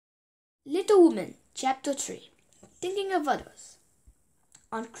Little Woman, Chapter 3. Thinking of Others.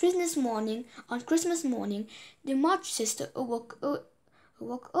 On Christmas morning, the March sisters awoke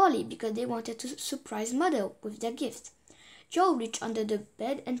early because they wanted to surprise Mother with their gifts. Joe reached under the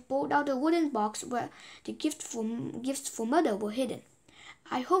bed and pulled out a wooden box where the gifts for Mother were hidden.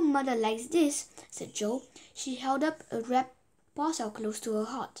 "I hope Mother likes this," said Joe. She held up a wrapped parcel close to her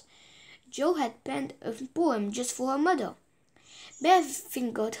heart. Joe had penned a poem just for her mother. Bev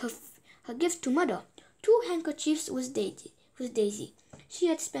fingered her gift to Mother. 2 handkerchiefs with Daisy. She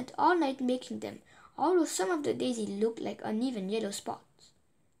had spent all night making them, although some of the daisy looked like uneven yellow spots.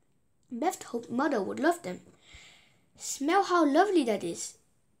 Bev hoped Mother would love them. "Smell how lovely that is."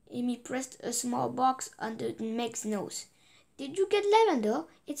 Amy pressed a small box under Meg's nose. "Did you get lavender?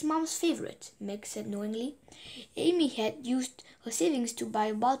 It's Mom's favorite," Meg said knowingly. Amy had used her savings to buy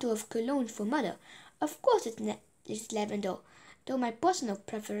a bottle of cologne for Mother. "Of course it's lavender, though my personal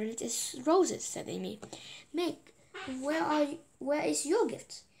preference is roses," said Amy. "Meg, where is your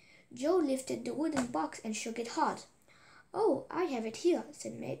gift?" Joe lifted the wooden box and shook it hard. "Oh, I have it here,"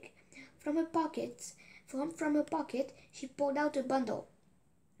 said Meg. From her pocket, she pulled out a bundle.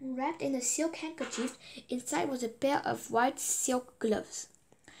 Wrapped in a silk handkerchief, inside was a pair of white silk gloves.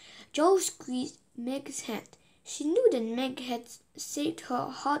 Joe squeezed Meg's hand. She knew that Meg had saved her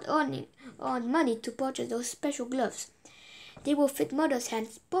hard-earned money to purchase those special gloves. "They will fit Mother's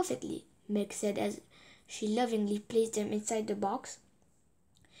hands perfectly," Meg said as she lovingly placed them inside the box.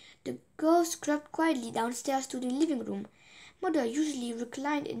 The girls crept quietly downstairs to the living room. Mother usually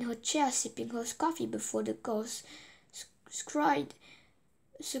reclined in her chair sipping her coffee before the girls scurried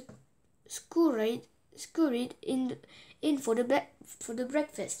in for the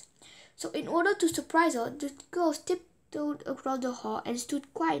breakfast. So in order to surprise her, the girls tiptoed across the hall and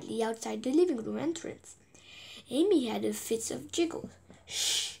stood quietly outside the living room entrance. Amy had a fit of giggles.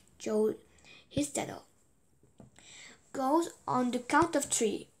 "Shh!" Joe hissed at her. "Girls, on the count of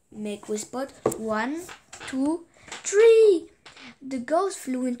 3, Meg whispered. 1, 2, 3! The girls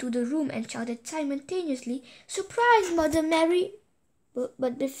flew into the room and shouted simultaneously, "Surprise, Mother Mary!"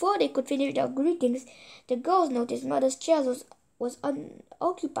 But before they could finish their greetings, the girls noticed Mother's chair was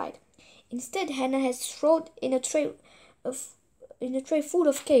unoccupied. Instead, Hannah had thrown in a tray full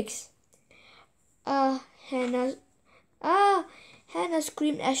of cakes. Hannah! Ah!" Hannah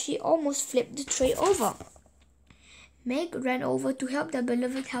screamed as she almost flipped the tray over. Meg ran over to help the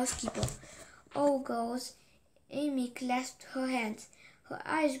beloved housekeeper. "Oh, girls!" Amy clasped her hands, her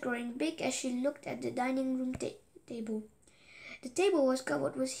eyes growing big as she looked at the dining room table. The table was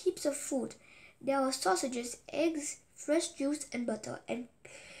covered with heaps of food. There were sausages, eggs, fresh juice and butter, and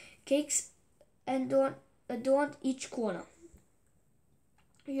cakes adorned each corner.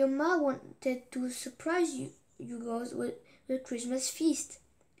 "Your ma wanted to surprise you girls with a Christmas feast,"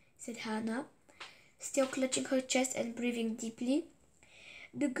 said Hannah, still clutching her chest and breathing deeply.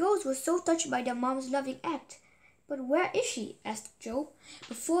 The girls were so touched by their mom's loving act. "But where is she?" asked Joe.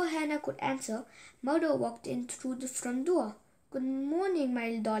 Before Hannah could answer, Mother walked in through the front door. "Good morning,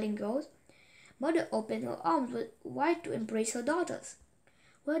 my darling girls." Mother opened her arms wide to embrace her daughters.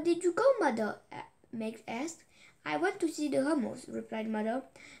 "Where did you go, Mother?" Meg asked. "I went to see the Hummels," replied Mother.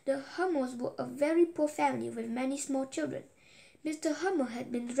 The Hummels were a very poor family with many small children. Mr. Hummel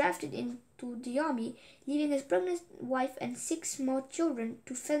had been drafted into the army, leaving his pregnant wife and 6 small children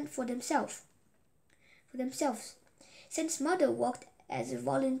to fend for themselves. Since Mother worked as a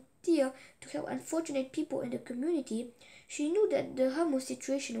volunteer to help unfortunate people in the community, she knew that the Hummel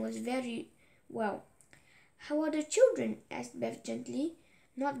situation was very well. "How are the children?" asked Beth gently.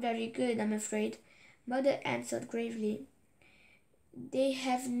 "Not very good, I'm afraid," Mother answered gravely. "They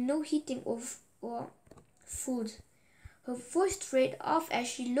have no heating or food." Her voice trailed off as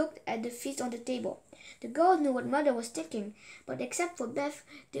she looked at the feast on the table. The girls knew what Mother was thinking, but except for Beth,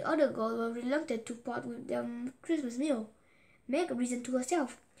 the other girls were reluctant to part with their Christmas meal. Meg reasoned to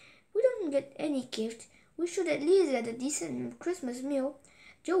herself, "We don't get any gift. We should at least get a decent Christmas meal."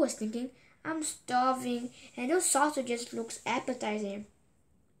 Joe was thinking, "I'm starving, and those sausages looks appetizing."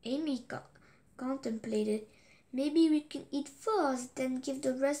 Amy contemplated, "Maybe we can eat first, then give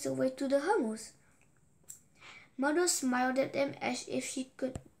the rest away to the Hummels." Mother smiled at them as if she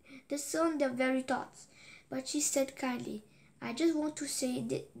could discern their very thoughts, but she said kindly, "I just want to say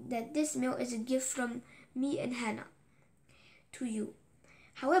that this meal is a gift from me and Hannah to you.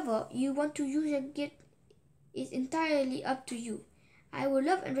 However you want to use your gift is entirely up to you. I will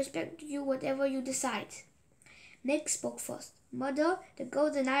love and respect you whatever you decide." Meg spoke first. "Mother, the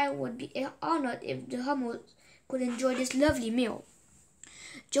girls and I would be honored if the Hummels could enjoy this lovely meal."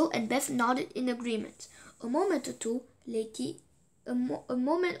 Joe and Beth nodded in agreement. A moment or two A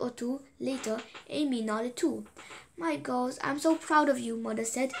moment or two later, Amy nodded too. My girls, I'm so proud of you, Mother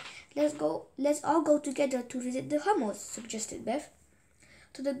said. Let's all go together to visit the Hummels, suggested Beth.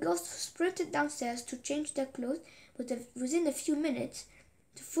 So the girls sprinted downstairs to change their clothes, but within a few minutes,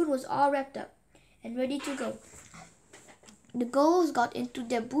 the food was all wrapped up and ready to go. The girls got into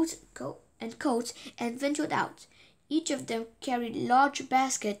their boots and coats and ventured out. Each of them carried large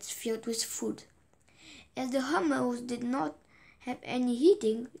baskets filled with food. As the Hummels did not have any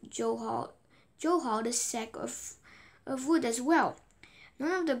heating, Joe hauled a sack of wood as well.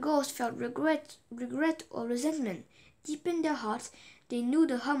 None of the girls felt regret or resentment. Deep in their hearts, they knew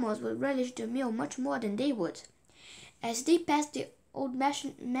the Hummels would relish the meal much more than they would. As they passed the old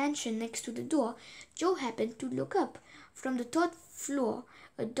mansion next to the door, Joe happened to look up. From the third floor,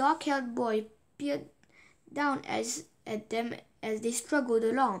 a dark-haired boy peered down at them as they struggled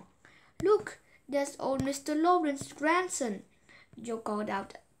along. Look, there's old Mr. Lawrence's grandson, Joe called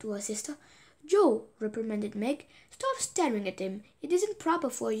out to her sister. Joe, reprimanded Meg, stop staring at him. It isn't proper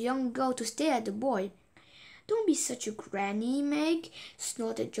for a young girl to stare at the boy. Don't be such a granny, Meg,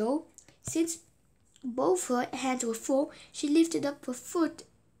 snorted Joe. Since both her hands were full, she lifted up her foot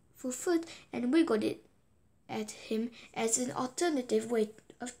and wiggled it at him as an alternative way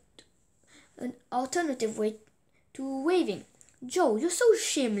to waving. Joe, you're so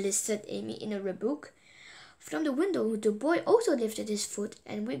shameless, said Amy in a rebuke. From the window, the boy also lifted his foot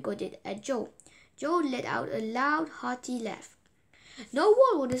and wiggled it at Joe. Joe let out a loud, hearty laugh. No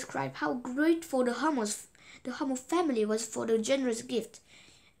word will describe how grateful the Hummel family was for the generous gift.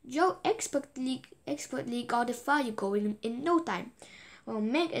 Joe expertly got the fire going in no time, while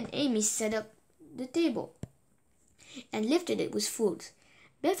Meg and Amy set up the table and lifted it with food.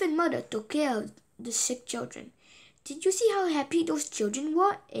 Beth and Mother took care of the sick children. Did you see how happy those children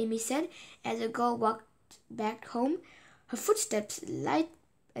were? Amy said as the girl walked back home, her footsteps light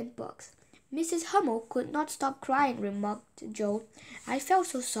and bugs. Mrs. Hummel could not stop crying, remarked Joe. I felt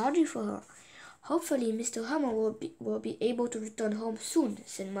so sorry for her. Hopefully Mr. Hummel will be able to return home soon,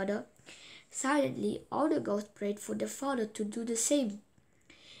 said Mother. Silently, all the girls prayed for their father to do the same.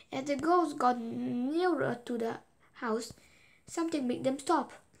 As the girls got nearer to the house, something made them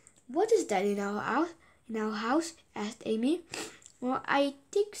stop. What is that in our house? Asked Amy. Well, I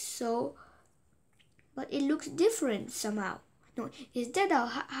think so, but it looks different somehow. No, is that our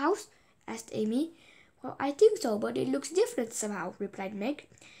house? Asked Amy. Well, I think so, but it looks different somehow, replied Meg.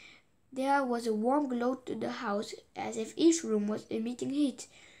 There was a warm glow to the house, as if each room was emitting heat.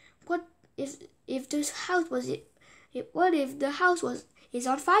 What if the house is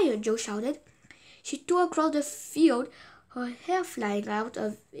on fire? Joe shouted. She tore across the field, her hair flying out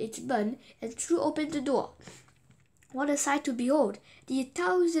of its bun, and threw open the door. What a sight to behold! The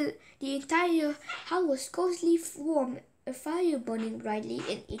entire house was closely warm, a fire burning brightly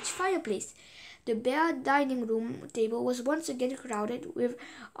in each fireplace. The bare dining room table was once again crowded with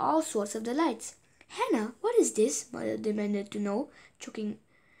all sorts of delights. Hannah, what is this? Mother demanded to know, choking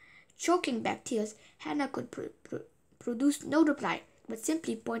back tears. Hannah could produce no reply, but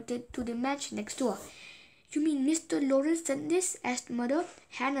simply pointed to the mansion next door. You mean Mr. Lawrence sent this? Asked Mother.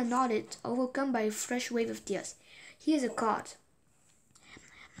 Hannah nodded, overcome by a fresh wave of tears. Here's a card.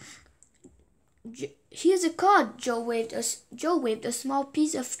 Here's a card. Joe waved a small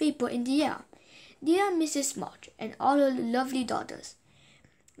piece of paper in the air. Dear Mrs. March and all her lovely daughters.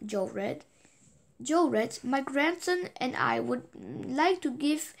 Joe read, my grandson and I would like to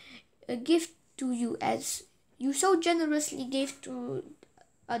give a gift to you as you so generously gave to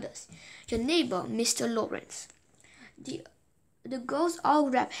others. Your neighbor, Mr. Lawrence. The girls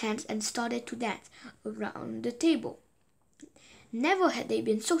all wrapped hands and started to dance around the table. Never had they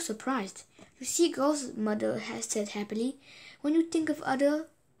been so surprised. You see, girls, Mother had said happily, when you think of others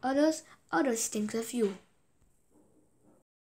think of you.